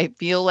just, if I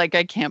feel like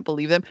I can't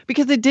believe them,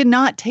 because it did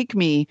not take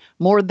me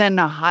more than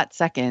a hot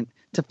second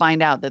to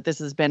find out that this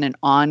has been an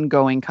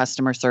ongoing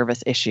customer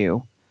service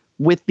issue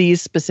with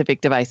these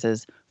specific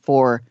devices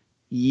for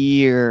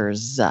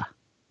years.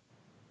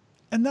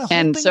 And the whole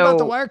thing about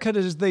the Wirecutter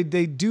is they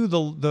do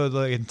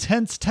the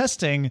intense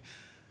testing.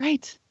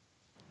 Right.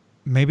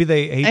 Maybe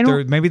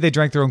maybe they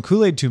drank their own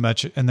Kool-Aid too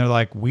much, and they're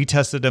like, we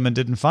tested them and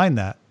didn't find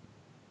that.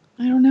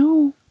 I don't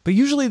know. But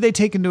usually they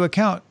take into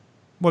account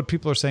what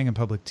people are saying in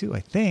public too,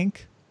 I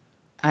think.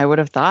 I would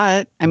have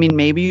thought. I mean,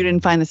 maybe you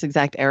didn't find this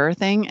exact error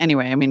thing.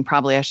 Anyway, I mean,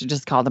 probably I should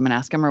just call them and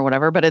ask them or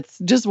whatever. But it's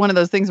just one of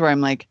those things where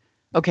I'm like,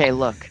 okay,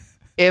 look,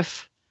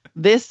 if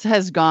this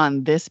has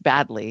gone this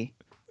badly,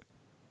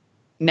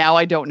 now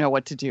I don't know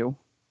what to do.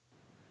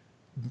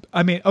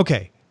 I mean,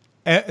 okay,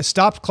 a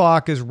stopped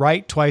clock is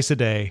right twice a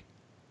day.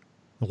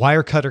 The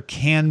Wirecutter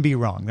can be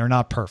wrong. They're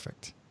not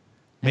perfect.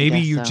 Maybe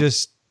you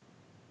just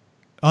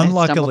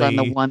unluckily on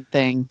the one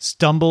thing.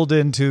 Stumbled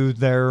into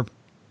their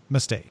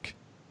mistake.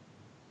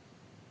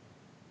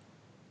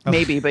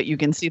 Maybe, but you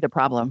can see the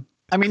problem.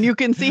 I mean, you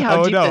can see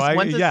how deep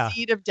once a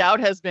seed of doubt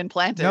has been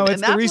planted. No,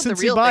 it's the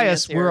recency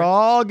bias. We're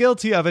all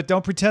guilty of it.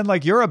 Don't pretend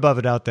like you're above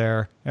it out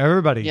there.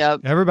 Everybody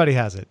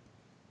has it.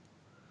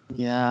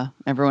 Yeah,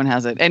 everyone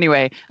has it.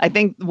 Anyway, I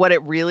think what it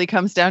really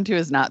comes down to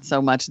is not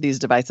so much these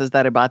devices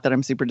that I bought that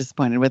I'm super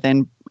disappointed with,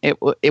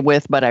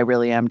 but I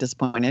really am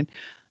disappointed.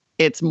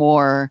 It's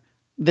more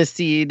the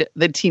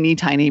teeny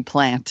tiny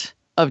plant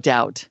of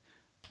doubt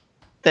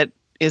that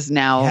is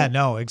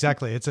now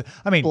exactly. It's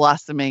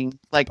blossoming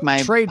like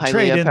my trade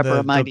in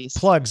the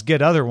plugs,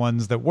 get other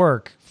ones that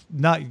work.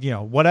 Not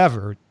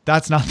whatever.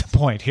 That's not the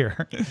point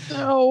here.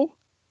 No,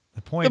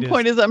 the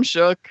point is I'm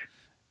shook.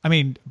 I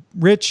mean,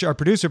 Rich, our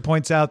producer,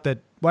 points out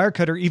that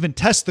Wirecutter even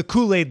tests the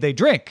Kool-Aid they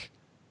drink.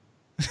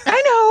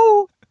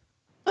 I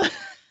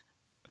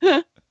know.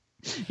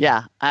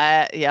 Yeah.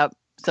 Yep.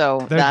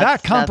 So they're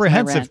that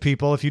comprehensive,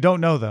 people, if you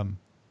don't know them.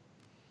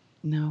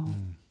 No.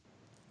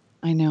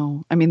 I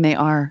know. I mean, they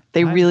are.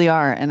 They really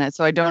are. And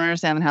so I don't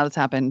understand how this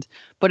happened.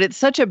 But it's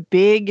such a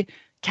big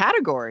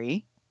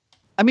category.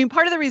 I mean,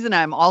 part of the reason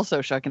I'm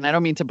also shook, and I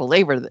don't mean to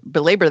belabor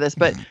this,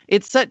 but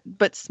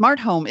but smart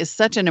home is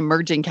such an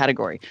emerging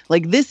category.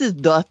 Like, this is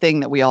the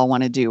thing that we all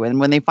want to do. And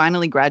when they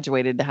finally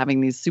graduated to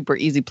having these super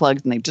easy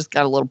plugs and they've just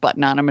got a little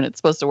button on them and it's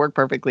supposed to work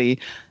perfectly,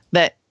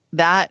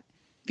 that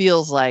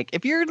feels like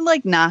if you're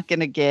like not going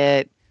to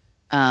get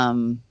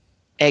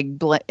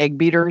egg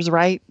beaters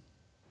right,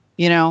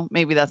 you know,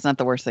 maybe that's not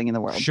the worst thing in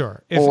the world.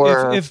 Sure.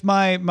 If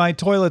my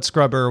toilet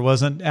scrubber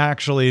wasn't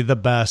actually the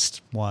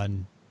best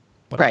one.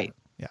 Whatever. Right.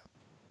 Yeah.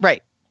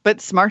 Right.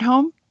 But smart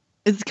home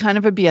is kind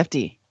of a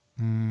BFD.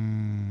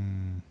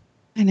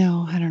 I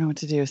know. I don't know what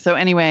to do. So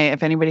anyway,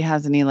 if anybody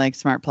has any like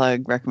smart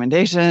plug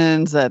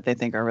recommendations that they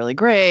think are really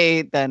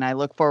great, then I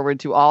look forward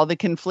to all the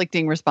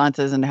conflicting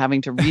responses and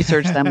having to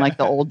research them like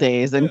the old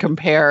days and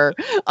compare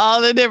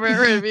all the different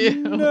reviews.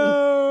 No.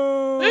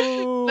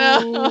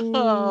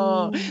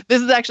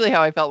 This is actually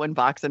how I felt when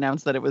Vox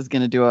announced that it was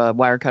going to do a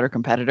Wirecutter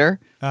competitor.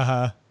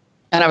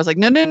 And I was like,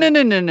 no.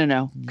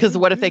 Because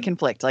what if they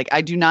conflict? Like,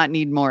 I do not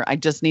need more. I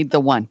just need the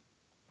one.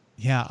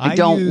 Yeah. I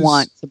don't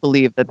want to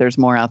believe that there's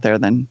more out there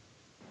than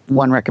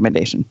one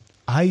recommendation.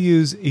 I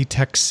use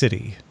eTech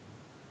City.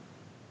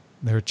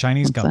 They're a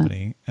Chinese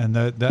company. And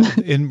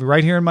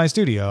right here in my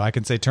studio, I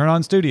can say turn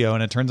on studio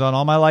and it turns on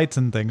all my lights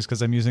and things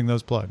because I'm using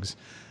those plugs.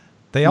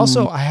 They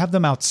also, I have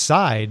them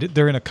outside.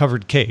 They're in a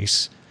covered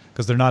case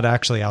because they're not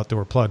actually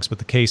outdoor plugs, but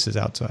the case is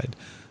outside,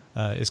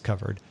 is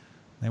covered.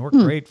 They work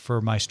great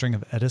for my string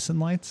of Edison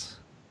lights.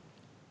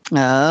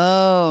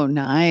 Oh,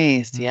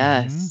 nice.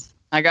 Yes.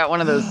 I got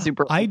one of those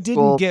super I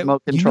didn't get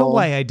remote control. You know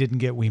why I didn't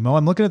get Wemo?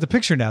 I'm looking at the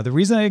picture now. The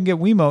reason I didn't get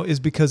Wemo is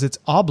because it's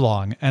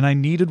oblong and I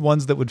needed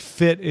ones that would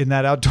fit in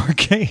that outdoor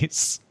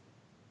case.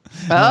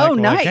 Oh,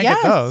 nice. I can't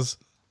get those.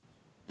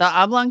 The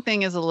oblong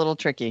thing is a little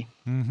tricky.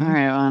 All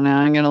right. Well, now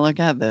I'm going to look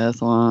at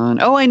this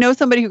one. Oh, I know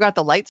somebody who got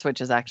the light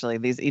switches, actually,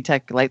 these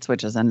eTech light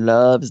switches, and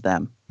loves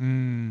them.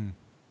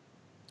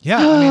 Yeah.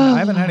 I mean, I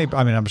haven't had any.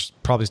 I mean, I'm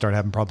just probably start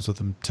having problems with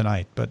them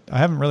tonight, but I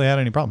haven't really had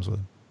any problems with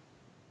them.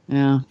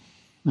 Yeah.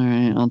 All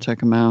right. I'll check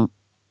them out.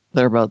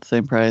 They're about the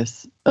same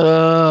price.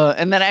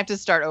 And then I have to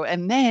start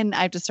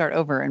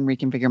over and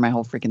reconfigure my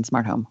whole freaking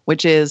smart home,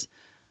 which is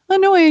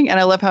annoying. And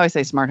I love how I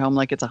say smart home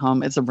like it's a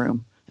home. It's a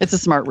room. It's a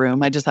smart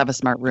room. I just have a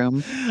smart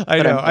room.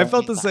 I know. I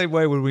felt the same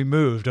way when we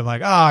moved. I'm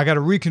like, I got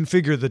to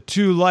reconfigure the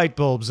 2 light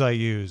bulbs I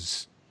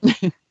use.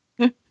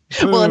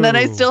 Well, and then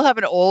I still have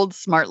an old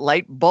smart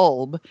light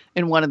bulb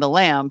in one of the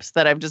lamps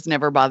that I've just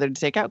never bothered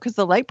to take out because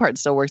the light part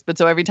still works. But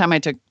so every time I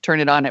turn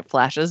it on, it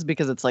flashes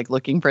because it's like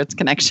looking for its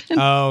connection.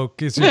 Oh,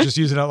 because you're just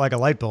using it like a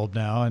light bulb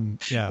now. And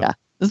yeah.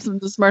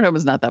 The smart home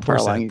is not that far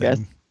along, you guys.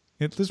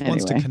 It just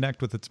wants to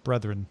connect with its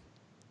brethren.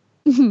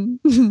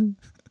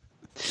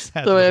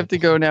 So I have to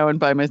go now and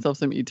buy myself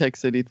some eTech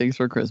City things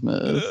for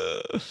Christmas.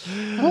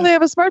 Oh, they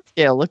have a smart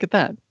scale. Look at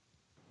that.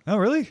 Oh,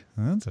 really?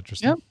 Oh, that's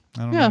interesting. Yep.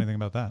 I don't know anything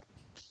about that.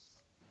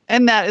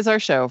 And that is our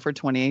show for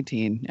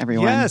 2018,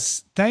 everyone.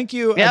 Yes. Thank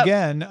you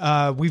again.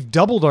 We've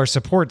doubled our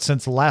support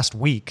since last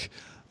week,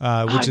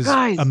 which is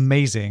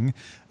amazing.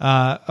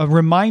 A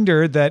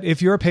reminder that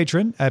if you're a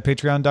patron at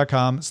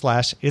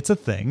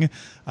patreon.com/itsAthing,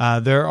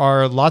 there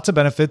are lots of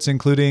benefits,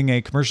 including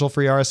a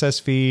commercial-free RSS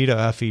feed,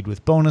 a feed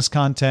with bonus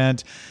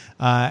content.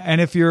 And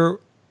if you're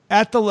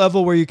at the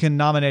level where you can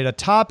nominate a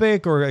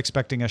topic or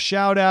expecting a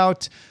shout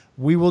out,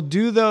 we will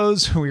do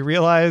those, we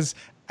realize,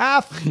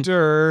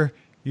 after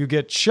you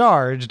get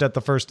charged at the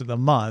first of the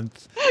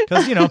month.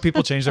 Because,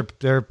 people change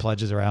their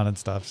pledges around and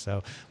stuff.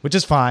 So, which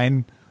is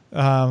fine.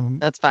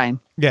 That's fine.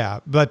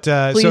 Yeah. But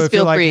so if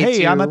you're like,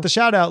 hey, I'm at the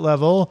shout out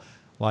level,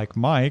 like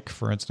Mike,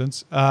 for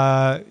instance,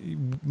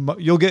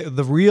 you'll get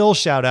the real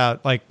shout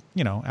out,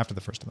 after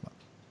the first of the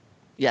month.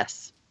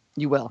 Yes,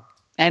 you will.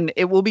 And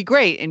it will be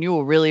great, and you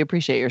will really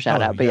appreciate your shout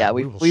out. But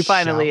we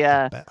finally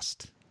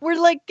best. We're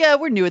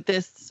we're new at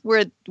this.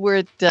 We're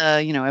at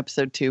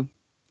episode 2.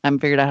 I haven't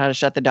figured out how to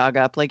shut the dog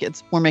up.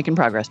 We're making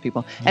progress,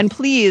 people. And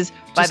please,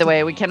 by the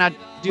way, we cannot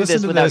do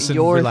this without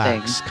your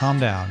relax. thing.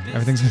 Calm down.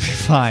 Everything's gonna be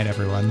fine,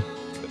 everyone.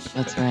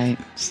 That's right.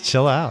 Just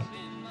chill out.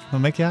 It'll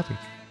make you happy.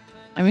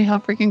 I mean, how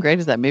freaking great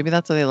is that? Maybe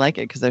that's why they like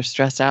it, because they're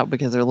stressed out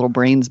because their little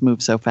brains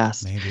move so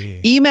fast.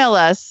 Maybe. Email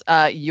us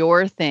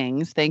your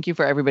things. Thank you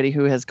for everybody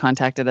who has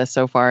contacted us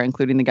so far,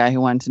 including the guy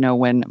who wanted to know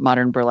when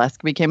modern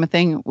burlesque became a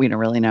thing. We don't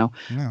really know.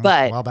 No,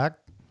 but a while back.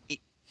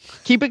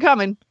 Keep it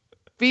coming.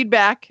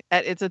 Feedback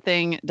at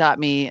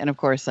it'sathing.me. And of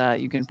course,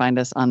 you can find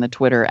us on the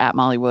Twitter at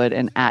Mollywood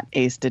and at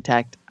Ace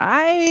Detect.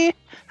 I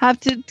have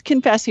to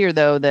confess here,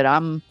 though, that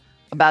I'm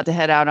about to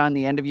head out on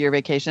the end of year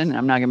vacation, and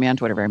I'm not going to be on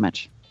Twitter very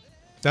much.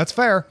 That's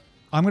fair.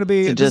 I'm going to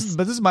be, this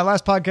is my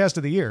last podcast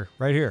of the year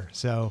right here.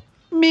 So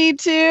me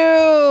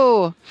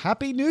too.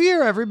 Happy New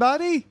Year,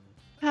 everybody.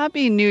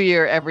 Happy New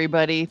Year,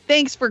 everybody.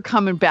 Thanks for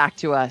coming back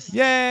to us.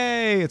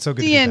 Yay. It's so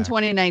good See to be you in back.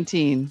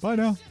 2019. Bye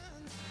now.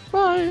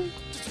 Bye.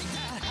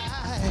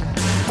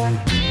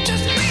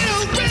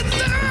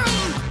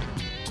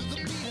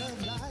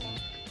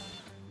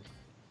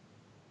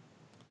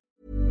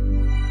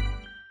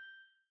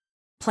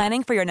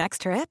 Planning for your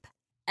next trip?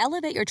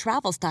 Elevate your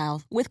travel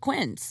style with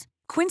Quince.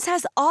 Quince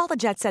has all the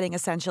jet-setting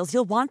essentials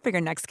you'll want for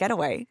your next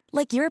getaway,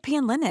 like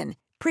European linen,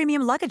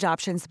 premium luggage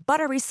options,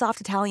 buttery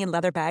soft Italian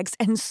leather bags,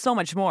 and so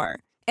much more.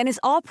 And is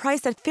all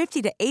priced at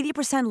 50 to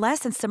 80% less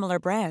than similar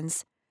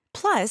brands.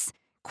 Plus,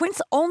 Quince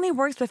only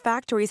works with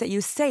factories that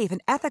use safe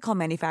and ethical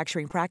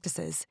manufacturing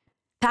practices.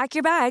 Pack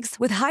your bags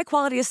with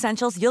high-quality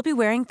essentials you'll be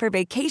wearing for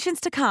vacations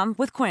to come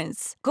with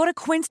Quince. Go to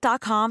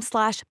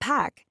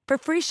quince.com/pack for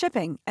free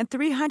shipping and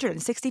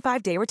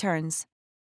 365-day returns.